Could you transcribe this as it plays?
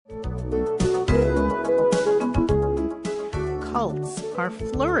are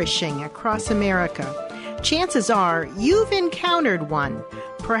flourishing across America. Chances are you've encountered one,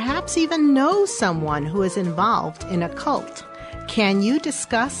 perhaps even know someone who is involved in a cult. Can you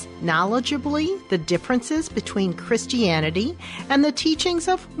discuss knowledgeably the differences between Christianity and the teachings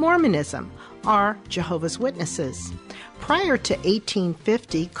of Mormonism or Jehovah's Witnesses? Prior to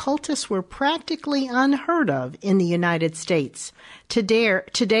 1850, cultists were practically unheard of in the United States.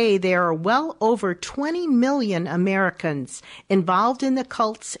 Today, there are well over 20 million Americans involved in the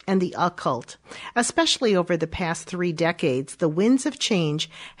cults and the occult. Especially over the past 3 decades, the winds of change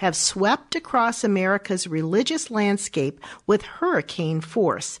have swept across America's religious landscape with hurricane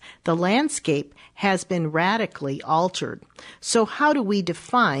force. The landscape has been radically altered. So how do we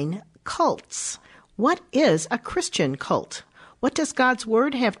define cults? What is a Christian cult? What does God's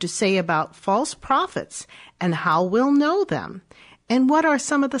Word have to say about false prophets, and how we'll know them? And what are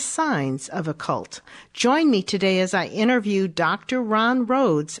some of the signs of a cult? Join me today as I interview Dr. Ron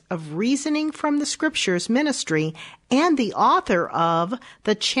Rhodes of Reasoning from the Scriptures Ministry and the author of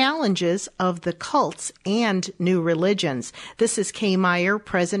The Challenges of the Cults and New Religions. This is Kay Meyer,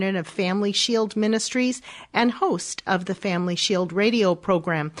 president of Family Shield Ministries and host of the Family Shield radio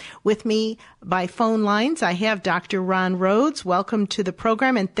program. With me by phone lines, I have Dr. Ron Rhodes. Welcome to the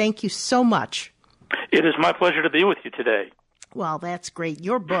program, and thank you so much. It is my pleasure to be with you today. Well, that's great.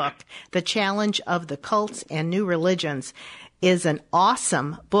 Your book, The Challenge of the Cults and New Religions, is an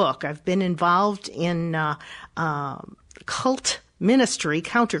awesome book. I've been involved in cult ministry,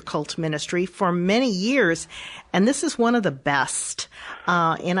 counter-cult ministry, for many years, and this is one of the best.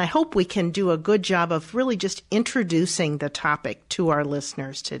 And I hope we can do a good job of really just introducing the topic to our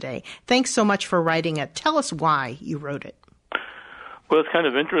listeners today. Thanks so much for writing it. Tell us why you wrote it. Well, it's kind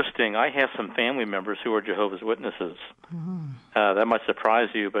of interesting. I have some family members who are Jehovah's Witnesses. Mm-hmm. That might surprise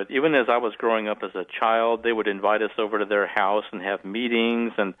you, but even as I was growing up as a child, they would invite us over to their house and have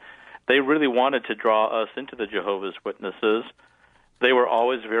meetings, and they really wanted to draw us into the Jehovah's Witnesses. They were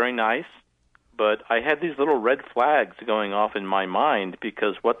always very nice, but I had these little red flags going off in my mind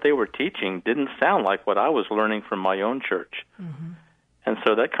because what they were teaching didn't sound like what I was learning from my own church. Mm-hmm. And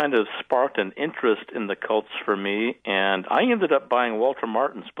so that kind of sparked an interest in the cults for me, and I ended up buying Walter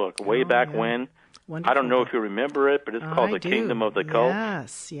Martin's book way back when. Wonderful. I don't know if you remember it, but it's called The Kingdom of the Cults.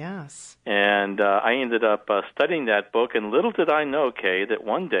 Yes, yes. And I ended up studying that book, and little did I know, Kay, that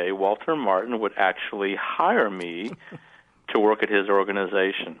one day Walter Martin would actually hire me to work at his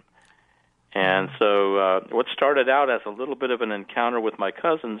organization. And so what started out as a little bit of an encounter with my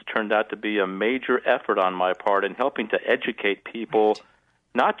cousins turned out to be a major effort on my part in helping to educate people,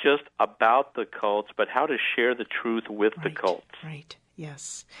 not just about the cults, but how to share the truth with the cults. Right,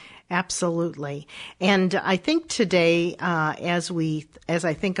 yes, absolutely. And I think today, as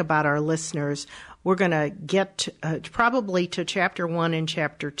I think about our listeners, we're going to get probably to chapter 1 and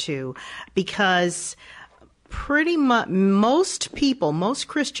chapter 2, because pretty much most people, most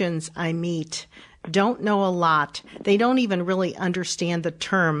Christians I meet, don't know a lot. They don't even really understand the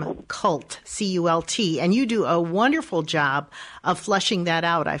term cult, C-U-L-T, and you do a wonderful job of fleshing that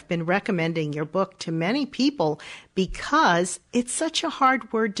out. I've been recommending your book to many people because it's such a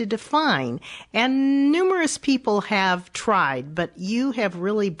hard word to define, and numerous people have tried, but you have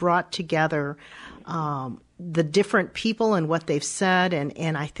really brought together the different people and what they've said,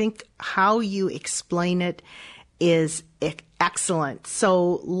 and I think how you explain it is excellent.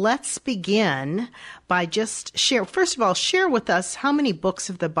 So let's begin by just first of all, share with us how many books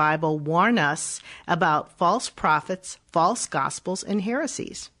of the Bible warn us about false prophets, false gospels, and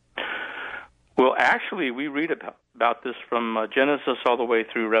heresies. Well, actually, we read about this from Genesis all the way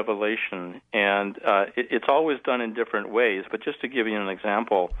through Revelation, and it's always done in different ways. But just to give you an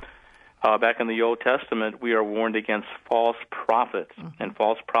example, back in the Old Testament, we are warned against false prophets, and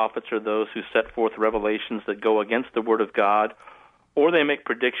false prophets are those who set forth revelations that go against the Word of God, or they make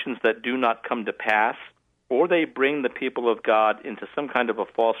predictions that do not come to pass, or they bring the people of God into some kind of a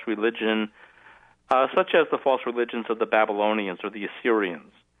false religion, such as the false religions of the Babylonians or the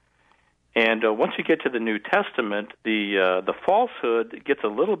Assyrians. And once you get to the New Testament, the falsehood gets a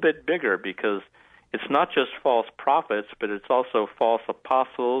little bit bigger because it's not just false prophets, but it's also false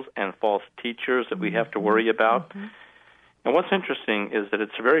apostles and false teachers that we have to worry about. Mm-hmm. And what's interesting is that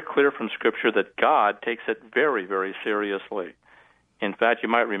it's very clear from Scripture that God takes it very, very seriously. In fact, you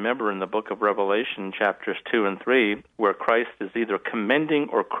might remember in the book of Revelation, chapters 2 and 3, where Christ is either commending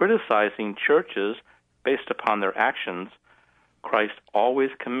or criticizing churches based upon their actions, Christ always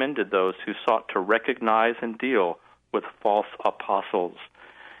commended those who sought to recognize and deal with false apostles.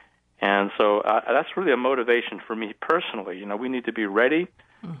 And so that's really a motivation for me personally. You know, we need to be ready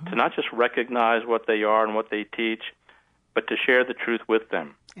to not just recognize what they are and what they teach, but to share the truth with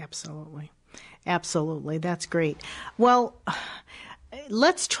them. Absolutely. Absolutely. That's great. Well,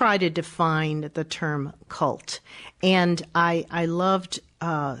 let's try to define the term cult. And I loved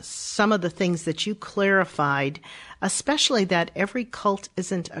some of the things that you clarified, especially that every cult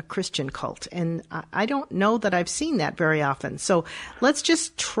isn't a Christian cult. And I don't know that I've seen that very often. So let's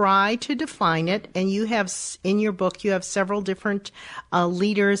just try to define it. And you have, in your book, you have several different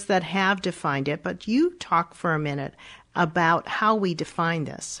leaders that have defined it. But you talk for a minute about how we define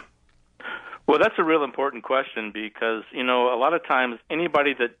this. Well, that's a real important question because, a lot of times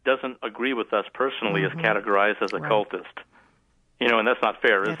anybody that doesn't agree with us personally is categorized as a cultist. And that's not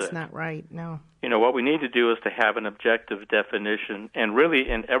fair, is it? That's not right, no. What we need to do is to have an objective definition. And really,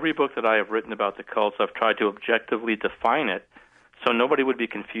 in every book that I have written about the cults, I've tried to objectively define it so nobody would be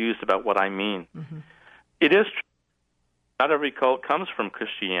confused about what I mean. It is true. Not every cult comes from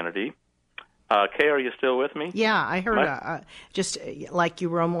Christianity. Kay, are you still with me? Yeah, I heard just like you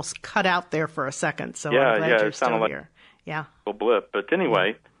were almost cut out there for a second, so yeah, I'm glad you're it sounded still like here. Yeah. A blip. But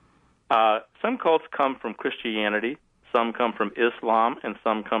anyway, some cults come from Christianity, some come from Islam, and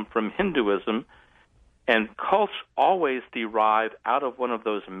some come from Hinduism. And cults always derive out of one of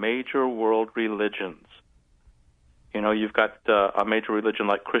those major world religions. You've got a major religion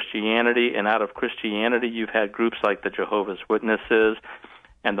like Christianity, and out of Christianity you've had groups like the Jehovah's Witnesses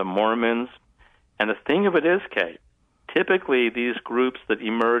and the Mormons. And the thing of it is, Kay, typically these groups that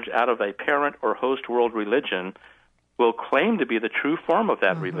emerge out of a parent or host world religion will claim to be the true form of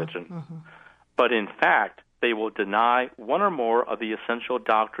that religion. But in fact, they will deny one or more of the essential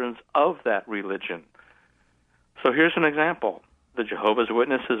doctrines of that religion. So here's an example. The Jehovah's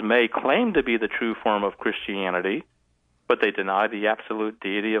Witnesses may claim to be the true form of Christianity, but they deny the absolute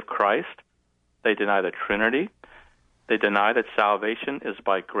deity of Christ. They deny the Trinity. They deny that salvation is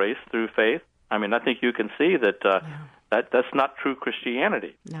by grace through faith. I mean, I think you can see that that's not true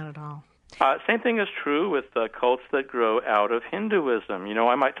Christianity. Not at all. Same thing is true with cults that grow out of Hinduism.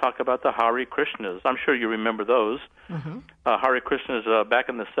 I might talk about the Hare Krishnas. I'm sure you remember those. Hare Krishnas back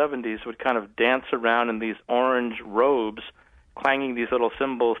in the 70s would kind of dance around in these orange robes, clanging these little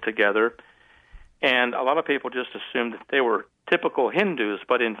cymbals together. And a lot of people just assumed that they were typical Hindus.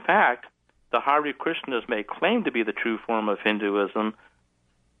 But in fact, the Hare Krishnas may claim to be the true form of Hinduism,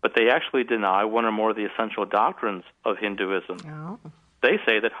 but they actually deny one or more of the essential doctrines of Hinduism. Oh. They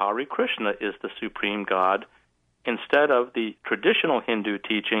say that Hare Krishna is the supreme God instead of the traditional Hindu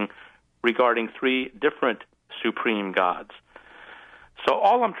teaching regarding three different supreme gods. So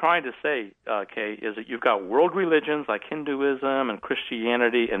all I'm trying to say, Kay, is that you've got world religions like Hinduism and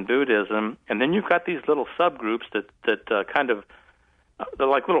Christianity and Buddhism, and then you've got these little subgroups that kind of they're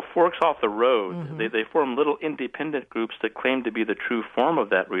like little forks off the road. They form little independent groups that claim to be the true form of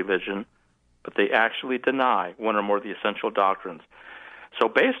that religion, but they actually deny one or more of the essential doctrines. So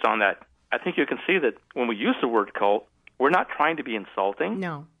based on that, I think you can see that when we use the word cult, we're not trying to be insulting.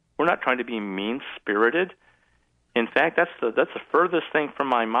 No. We're not trying to be mean-spirited. In fact, that's the furthest thing from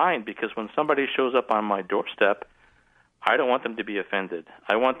my mind, because when somebody shows up on my doorstep, I don't want them to be offended.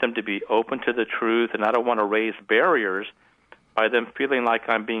 I want them to be open to the truth, and I don't want to raise barriers by them feeling like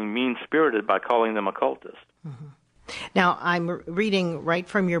I'm being mean-spirited by calling them a cultist. Now, I'm reading right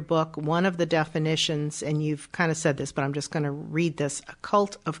from your book, one of the definitions, and you've kind of said this, but I'm just going to read this. A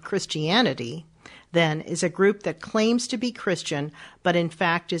cult of Christianity, then, is a group that claims to be Christian, but in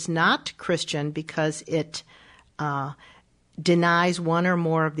fact is not Christian because it denies one or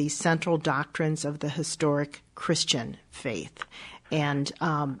more of these central doctrines of the historic Christian faith. And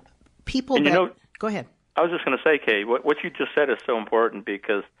people that... Go ahead. I was just going to say, Kay, what you just said is so important,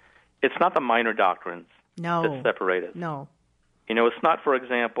 because it's not the minor doctrines that separate us. No. It's not, for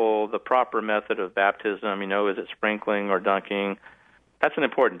example, the proper method of baptism, is it sprinkling or dunking? That's an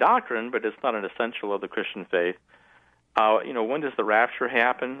important doctrine, but it's not an essential of the Christian faith. When does the rapture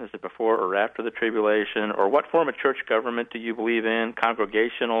happen? Is it before or after the tribulation? Or what form of church government do you believe in,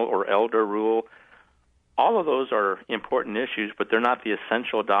 congregational or elder rule? All of those are important issues, but they're not the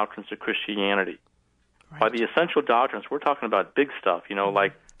essential doctrines of Christianity. Right. By the essential doctrines, we're talking about big stuff,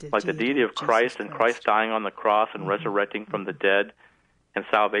 like the deity of Christ and Christ dying on the cross and resurrecting from the dead, and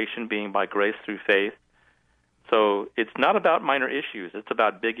salvation being by grace through faith. So it's not about minor issues. It's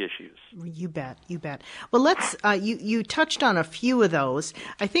about big issues. You bet. You bet. Well, let's, you touched on a few of those.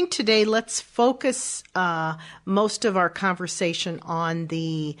 I think today let's focus most of our conversation on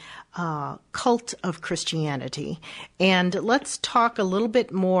the cult of Christianity. And let's talk a little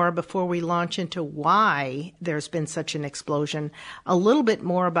bit more before we launch into why there's been such an explosion, a little bit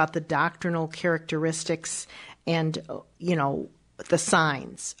more about the doctrinal characteristics and, the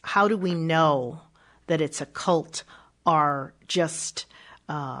signs. How do we know that it's a cult are just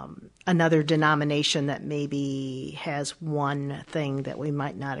another denomination that maybe has one thing that we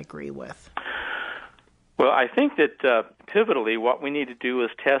might not agree with? Well, I think that pivotally what we need to do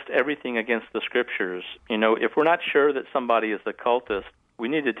is test everything against the Scriptures. If we're not sure that somebody is a cultist, we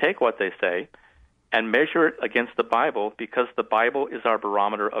need to take what they say and measure it against the Bible, because the Bible is our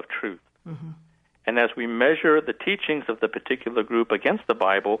barometer of truth. Mm-hmm. And as we measure the teachings of the particular group against the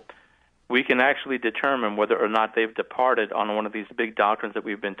Bible, we can actually determine whether or not they've departed on one of these big doctrines that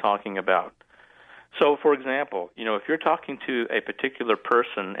we've been talking about. So, for example, if you're talking to a particular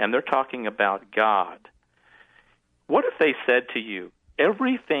person and they're talking about God, what if they said to you,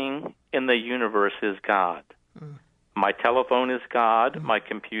 everything in the universe is God? Mm. My telephone is God, my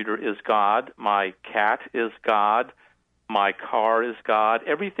computer is God, my cat is God, my car is God,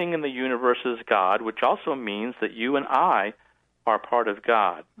 everything in the universe is God, which also means that you and I are part of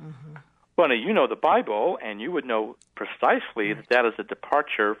God. Mm-hmm. Well, now, you know the Bible, and you would know precisely that that is a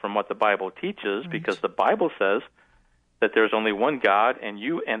departure from what the Bible teaches, because the Bible says that there's only one God, and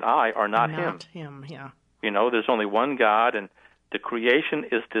you and I are not Him. Not Him, yeah. There's only one God, and the creation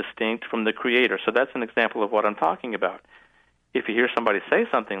is distinct from the Creator. So that's an example of what I'm talking about. If you hear somebody say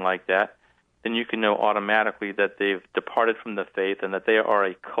something like that, then you can know automatically that they've departed from the faith and that they are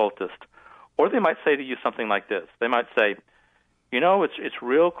a cultist. Or they might say to you something like this. They might say, it's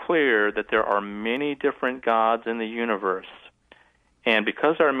real clear that there are many different gods in the universe. And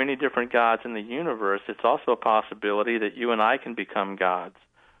because there are many different gods in the universe, it's also a possibility that you and I can become gods.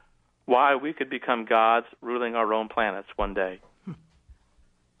 Why? We could become gods ruling our own planets one day.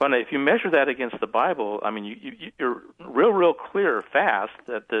 But if you measure that against the Bible, you're real clear fast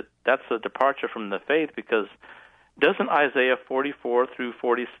that's a departure from the faith, because doesn't Isaiah 44 through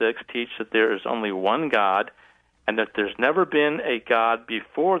 46 teach that there is only one God, and that there's never been a God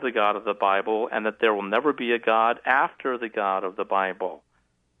before the God of the Bible, and that there will never be a God after the God of the Bible?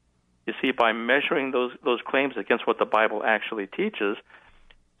 You see, by measuring those claims against what the Bible actually teaches,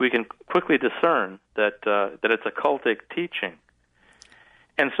 we can quickly discern that it's a cultic teaching.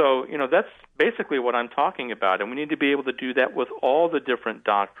 And so, that's basically what I'm talking about, and we need to be able to do that with all the different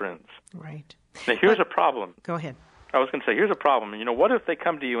doctrines. Right. Now, here's a problem. Go ahead. I was going to say, here's a problem. What if they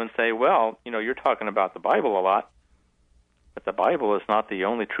come to you and say, well, you're talking about the Bible a lot, but the Bible is not the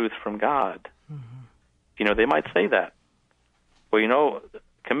only truth from God. Mm-hmm. They might say that. Well,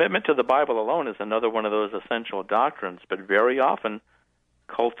 commitment to the Bible alone is another one of those essential doctrines, but very often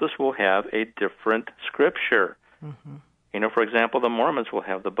cultists will have a different scripture. Mm-hmm. For example, the Mormons will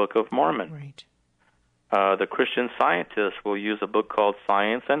have the Book of Mormon. Right. The Christian Scientists will use a book called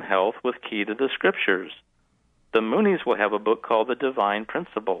Science and Health with Key to the Scriptures. The Moonies will have a book called The Divine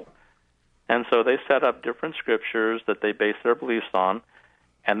Principle. And so they set up different scriptures that they base their beliefs on,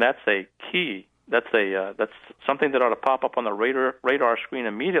 and that's a key. That's something that ought to pop up on the radar screen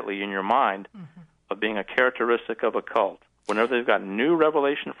immediately in your mind of being a characteristic of a cult. Whenever they've got new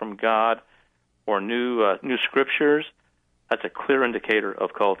revelation from God or new scriptures, that's a clear indicator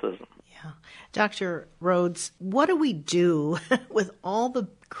of cultism. Yeah. Dr. Rhodes, what do we do with all the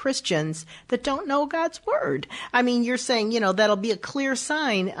Christians that don't know God's Word? You're saying, that'll be a clear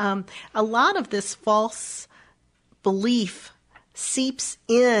sign. A lot of this false belief seeps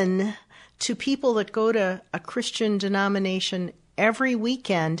in to people that go to a Christian denomination every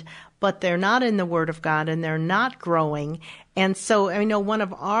weekend, but they're not in the Word of God and they're not growing. And so I know one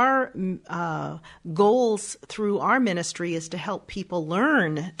of our goals through our ministry is to help people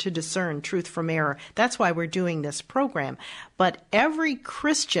learn to discern truth from error. That's why we're doing this program. But every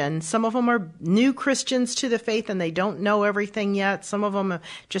Christian, some of them are new Christians to the faith and they don't know everything yet. Some of them have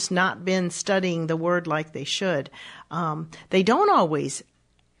just not been studying the Word like they should.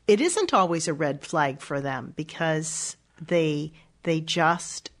 It isn't always a red flag for them because they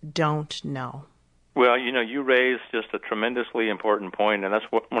just don't know. Well, you raised just a tremendously important point, and that's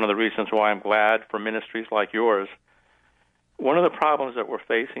one of the reasons why I'm glad for ministries like yours. One of the problems that we're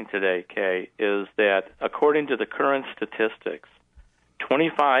facing today, Kay, is that according to the current statistics,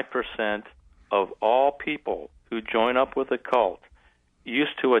 25% of all people who join up with a cult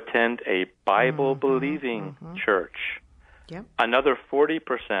used to attend a Bible-believing church. Yep. Another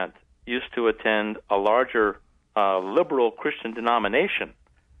 40% used to attend a larger liberal Christian denomination.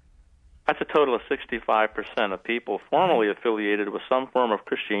 That's a total of 65% of people formerly affiliated with some form of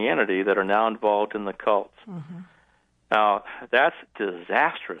Christianity that are now involved in the cults. Mm-hmm. Now, that's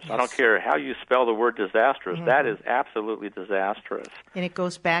disastrous. Yes. I don't care how you spell the word disastrous. Mm-hmm. That is absolutely disastrous. And it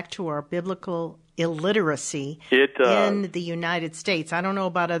goes back to our biblical illiteracy in the United States. I don't know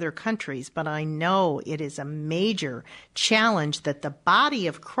about other countries, but I know it is a major challenge that the body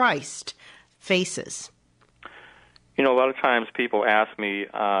of Christ faces. A lot of times people ask me,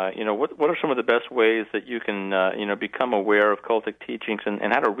 what are some of the best ways that you can, become aware of cultic teachings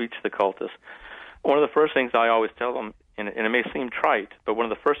and how to reach the cultists? One of the first things I always tell them, and it may seem trite, but one of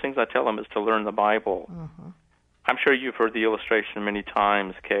the first things I tell them is to learn the Bible. Mm-hmm. I'm sure you've heard the illustration many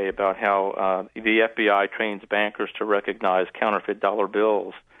times, Kay, about how the FBI trains bankers to recognize counterfeit dollar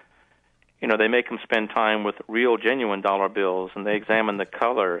bills. They make them spend time with real, genuine dollar bills, and they examine the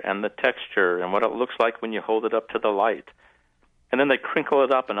color and the texture and what it looks like when you hold it up to the light. And then they crinkle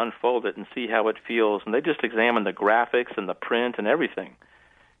it up and unfold it and see how it feels, and they just examine the graphics and the print and everything.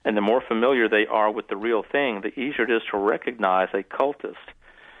 And the more familiar they are with the real thing, the easier it is to recognize a cultist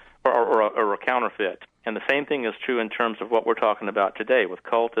or a counterfeit. And the same thing is true in terms of what we're talking about today with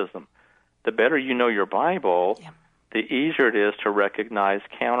cultism. The better you know your Bible, the easier it is to recognize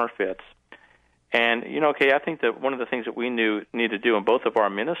counterfeits. And, Kay, I think that one of the things that we need to do in both of our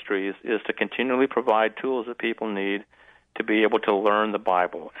ministries is to continually provide tools that people need to be able to learn the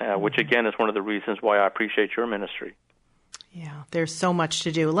Bible, which, again, is one of the reasons why I appreciate your ministry. Yeah, there's so much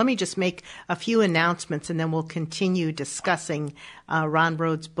to do. Let me just make a few announcements, and then we'll continue discussing Ron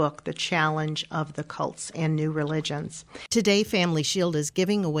Rhodes' book, The Challenge of the Cults and New Religions. Today, Family Shield is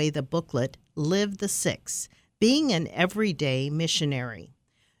giving away the booklet, Live the Six, Being an Everyday Missionary.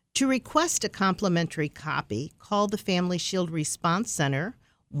 To request a complimentary copy, call the Family Shield Response Center,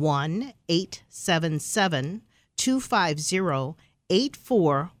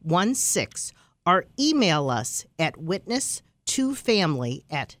 1-877-250-8416, or email us at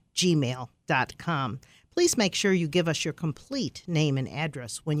witness2family@gmail.com. Please make sure you give us your complete name and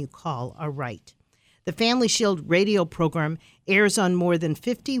address when you call or write. The Family Shield radio program airs on more than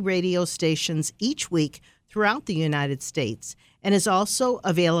 50 radio stations each week throughout the United States and is also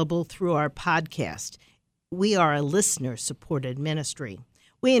available through our podcast. We are a listener-supported ministry.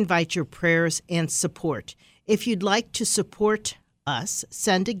 We invite your prayers and support. If you'd like to support us,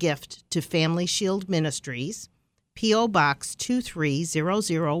 send a gift to Family Shield Ministries, P.O. Box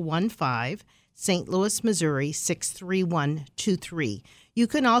 230015, St. Louis, Missouri 63123. You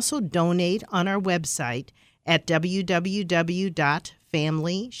can also donate on our website at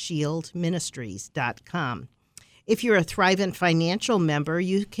www.familyshieldministries.com. If you're a Thrivent financial member,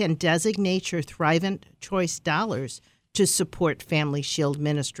 you can designate your Thrivent Choice dollars to support Family Shield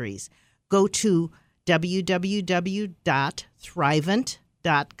Ministries. Go to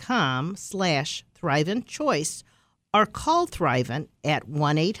www.thrivent.com/ThriventChoice or call Thrivent at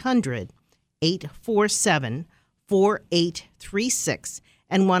 1-800-847-4836,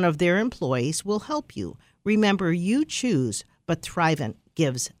 and one of their employees will help you. Remember, you choose, but Thrivent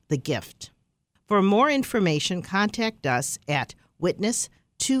gives the gift. For more information, contact us at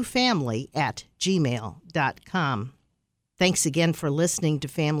witness2family@gmail.com. Thanks again for listening to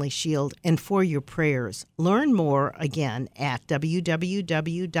Family Shield and for your prayers. Learn more again at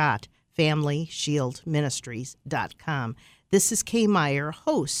www.familyshieldministries.com. This is Kay Meyer,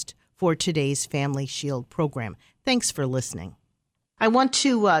 host for today's Family Shield program. Thanks for listening. I want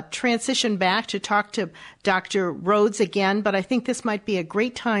to transition back to talk to Dr. Rhodes again, but I think this might be a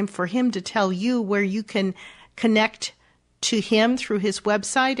great time for him to tell you where you can connect to him through his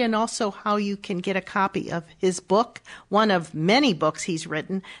website and also how you can get a copy of his book, one of many books he's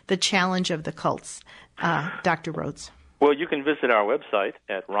written, The Challenge of the Cults. Dr. Rhodes. Well, you can visit our website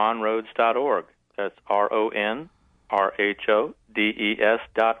at ronrhodes.org. That's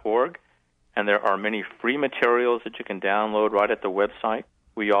RONRHODES.org. And there are many free materials that you can download right at the website.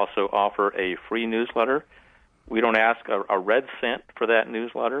 We also offer a free newsletter. We don't ask a red cent for that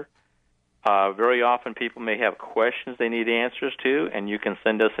newsletter. Very often people may have questions they need answers to, and you can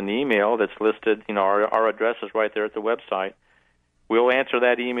send us an email that's listed. Our address is right there at the website. We'll answer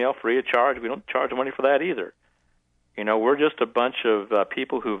that email free of charge. We don't charge money for that either. We're just a bunch of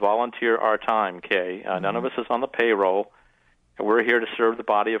people who volunteer our time, Kay. None of us is on the payroll. We're here to serve the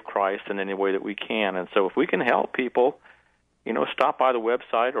body of Christ in any way that we can. And so if we can help people, stop by the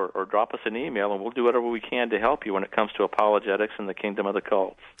website or drop us an email, and we'll do whatever we can to help you when it comes to apologetics in the kingdom of the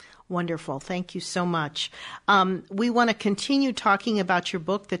cults. Wonderful. Thank you so much. We want to continue talking about your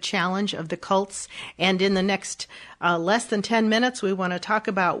book, The Challenge of the Cults. And in the next less than 10 minutes, we want to talk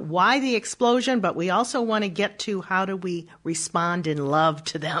about why the explosion, but we also want to get to how do we respond in love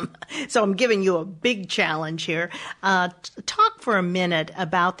to them. So I'm giving you a big challenge here. Talk for a minute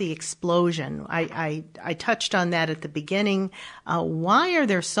about the explosion. I touched on that at the beginning. Why are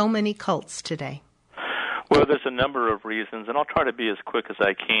there so many cults today? Well, there's a number of reasons, and I'll try to be as quick as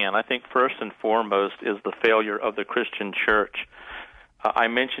I can. I think first and foremost is the failure of the Christian church. I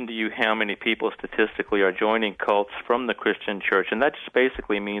mentioned to you how many people statistically are joining cults from the Christian church, and that just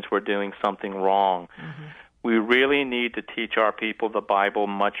basically means we're doing something wrong. Mm-hmm. we really need to teach our people the Bible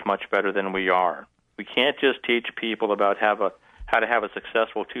much, much better than we are. We can't just teach people about how to have a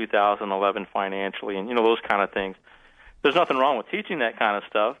successful 2011 financially and, those kind of things. There's nothing wrong with teaching that kind of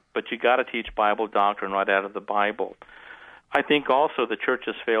stuff, but you got to teach Bible doctrine right out of the Bible. I think also the church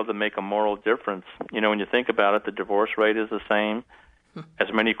has failed to make a moral difference. When you think about it, the divorce rate is the same. As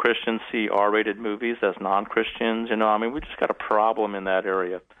many Christians see R-rated movies as non-Christians. We just got a problem in that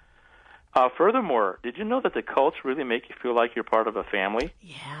area. Furthermore, did you know that the cults really make you feel like you're part of a family?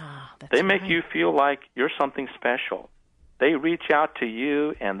 Yeah, that's They make right. you feel like you're something special. They reach out to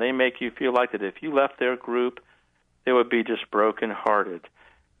you, and they make you feel like that if you left their group, they would be just brokenhearted.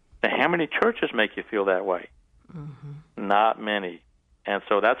 Now, how many churches make you feel that way? Mm-hmm. Not many. And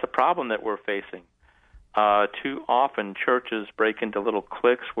so that's a problem that we're facing. Too often, churches break into little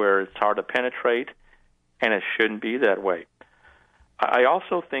cliques where it's hard to penetrate, and it shouldn't be that way. I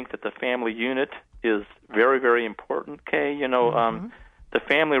also think that the family unit is very, very important, Kay. The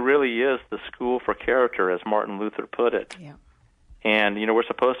family really is the school for character, as Martin Luther put it. Yeah. And, we're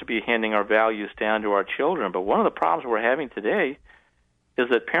supposed to be handing our values down to our children. But one of the problems we're having today is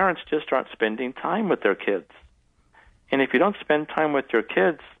that parents just aren't spending time with their kids. And if you don't spend time with your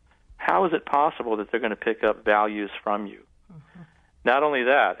kids, how is it possible that they're going to pick up values from you? Mm-hmm. Not only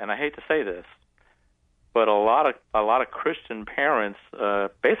that, and I hate to say this, but a lot of Christian parents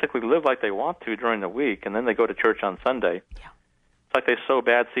basically live like they want to during the week, and then they go to church on Sunday. Yeah. It's like they sow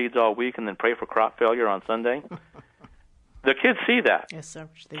bad seeds all week and then pray for crop failure on Sunday. The kids see that. Yes, sir.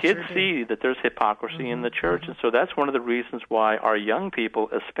 Kids see that there's hypocrisy in the church, and so that's one of the reasons why our young people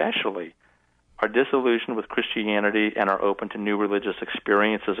especially are disillusioned with Christianity and are open to new religious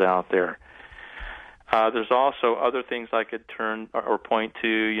experiences out there. There's also other things I could turn or point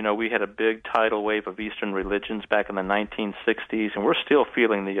to. We had a big tidal wave of Eastern religions back in the 1960s, and we're still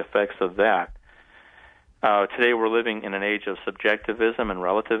feeling the effects of that. Today we're living in an age of subjectivism and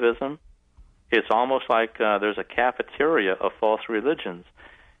relativism. It's almost like there's a cafeteria of false religions,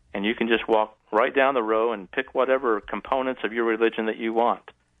 and you can just walk right down the row and pick whatever components of your religion that you want.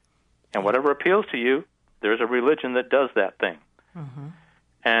 And whatever appeals to you, there's a religion that does that thing. Mm-hmm.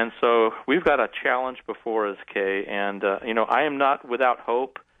 And so we've got a challenge before us, Kay, and, I am not without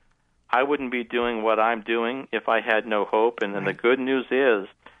hope. I wouldn't be doing what I'm doing if I had no hope, and then the good news is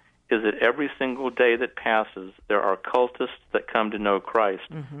that every single day that passes, there are cultists that come to know Christ.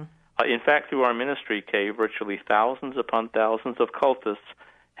 Mm-hmm. In fact, through our ministry, Kay, virtually thousands upon thousands of cultists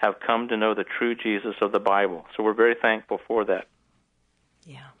have come to know the true Jesus of the Bible. So we're very thankful for that.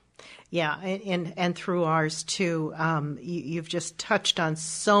 Yeah. Yeah, and through ours, too. You've just touched on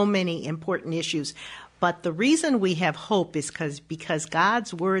so many important issues. But the reason we have hope is because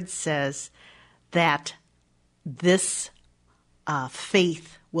God's Word says that this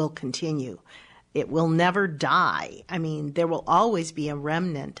faith will continue. It will never die. I mean, there will always be a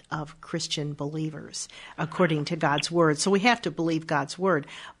remnant of Christian believers, according to God's Word. So we have to believe God's Word.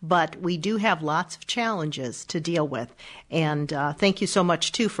 But we do have lots of challenges to deal with. And thank you so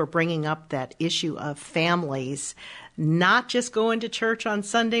much, too, for bringing up that issue of families not just going to church on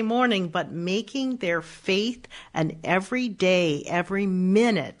Sunday morning, but making their faith an every day, every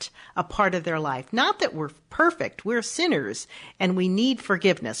minute a part of their life. Not that we're perfect. We're sinners, and we need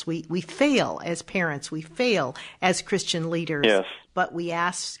forgiveness. We fail as parents. We fail as Christian leaders. Yes. But we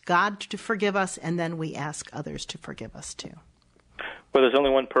ask God to forgive us, and then we ask others to forgive us, too. Well, there's only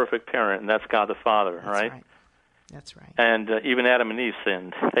one perfect parent, and that's God the Father, right? That's right. And even Adam and Eve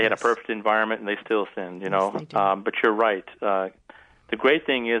sinned. They had a perfect environment, and they still sinned, Yes, they did. But you're right. The great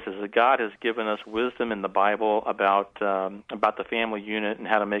thing is that God has given us wisdom in the Bible about the family unit and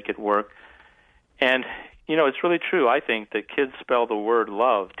how to make it work. And, it's really true, I think, that kids spell the word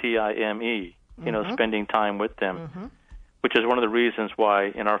love, T-I-M-E, spending time with them, which is one of the reasons why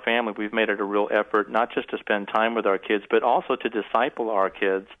in our family we've made it a real effort not just to spend time with our kids, but also to disciple our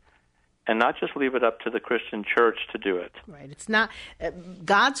kids. And not just leave it up to the Christian church to do it. Right. It's not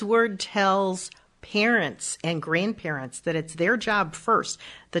God's Word tells parents and grandparents that it's their job first.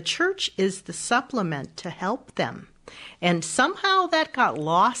 The church is the supplement to help them. And somehow that got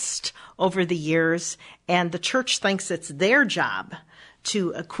lost over the years, and the church thinks it's their job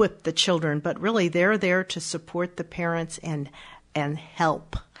to equip the children, but really they're there to support the parents and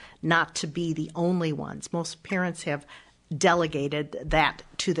help, not to be the only ones. Most parents have delegated that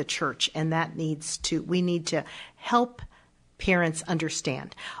to the church, and we need to help parents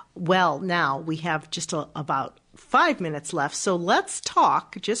understand. Well, now we have just about 5 minutes left, so let's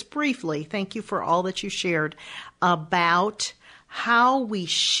talk just briefly, thank you for all that you shared, about how we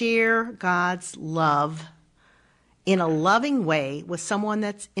share God's love in a loving way with someone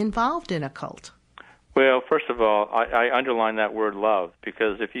that's involved in a cult. Well, first of all, I underline that word love,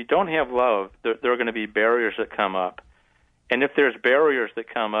 because if you don't have love, there are going to be barriers that come up. And if there's barriers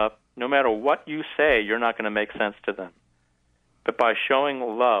that come up, no matter what you say, you're not going to make sense to them. But by showing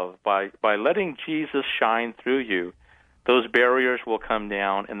love, by letting Jesus shine through you, those barriers will come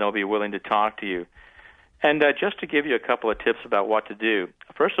down and they'll be willing to talk to you. And just to give you a couple of tips about what to do,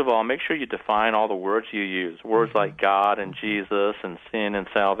 first of all, make sure you define all the words you use, words like God and Jesus and sin and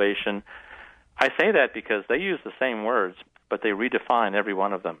salvation. I say that because they use the same words, but they redefine every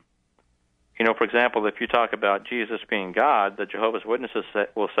one of them. You know, for example, if you talk about Jesus being God, the Jehovah's Witnesses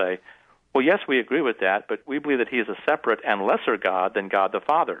will say, well, yes, we agree with that, but we believe that he is a separate and lesser God than God the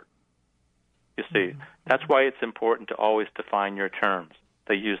Father. You see, that's why it's important to always define your terms.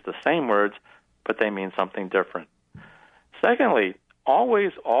 They use the same words, but they mean something different. Secondly,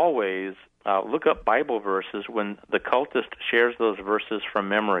 always look up Bible verses when the cultist shares those verses from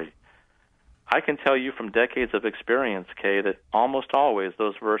memory. I can tell you from decades of experience, Kay, that almost always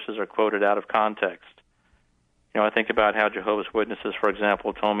those verses are quoted out of context. You know, I think about how Jehovah's Witnesses, for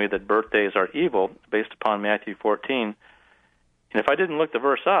example, told me that birthdays are evil based upon Matthew 14. And if I didn't look the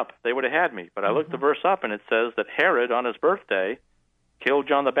verse up, they would have had me. But I looked the verse up, and it says that Herod, on his birthday, killed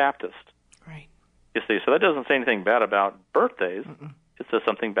John the Baptist. Right. You see, so that doesn't say anything bad about birthdays. It says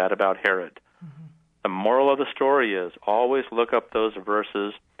something bad about Herod. The moral of the story is always look up those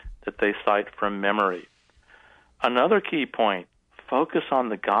verses that they cite from memory. Another key point, focus on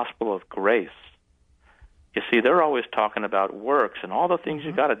the gospel of grace. You see, they're always talking about works and all the things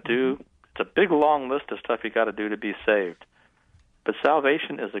you got to do. It's a big, long list of stuff you got to do to be saved. But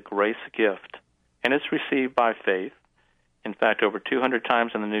salvation is a grace gift, and it's received by faith. In fact, over 200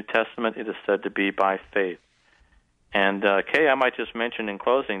 times in the New Testament, it is said to be by faith. And, Kay, I might just mention in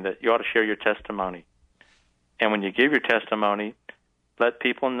closing that you ought to share your testimony. And when you give your testimony, let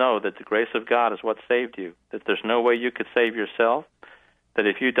people know that the grace of God is what saved you, that there's no way you could save yourself, that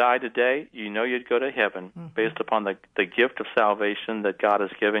if you died today, you know you'd go to heaven based upon the gift of salvation that God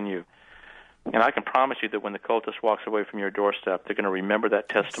has given you. And I can promise you that when the cultist walks away from your doorstep, they're going to remember that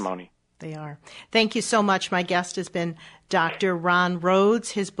testimony. They are. Thank you so much. My guest has been Dr. Ron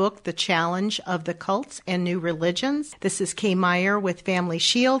Rhodes, his book, The Challenge of the Cults and New Religions. This is Kay Meyer with Family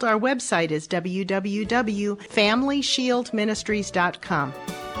Shield. Our website is www.familyshieldministries.com.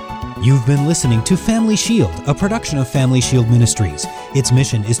 You've been listening to Family Shield, a production of Family Shield Ministries. Its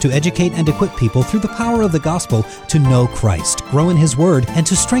mission is to educate and equip people through the power of the gospel to know Christ, grow in His Word, and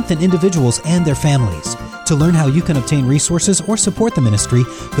to strengthen individuals and their families. To learn how you can obtain resources or support the ministry,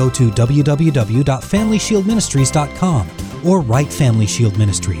 go to www.familyshieldministries.com or write Family Shield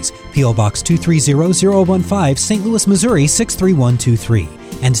Ministries, P.O. Box 230015, St. Louis, Missouri 63123.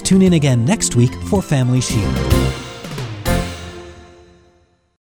 And tune in again next week for Family Shield.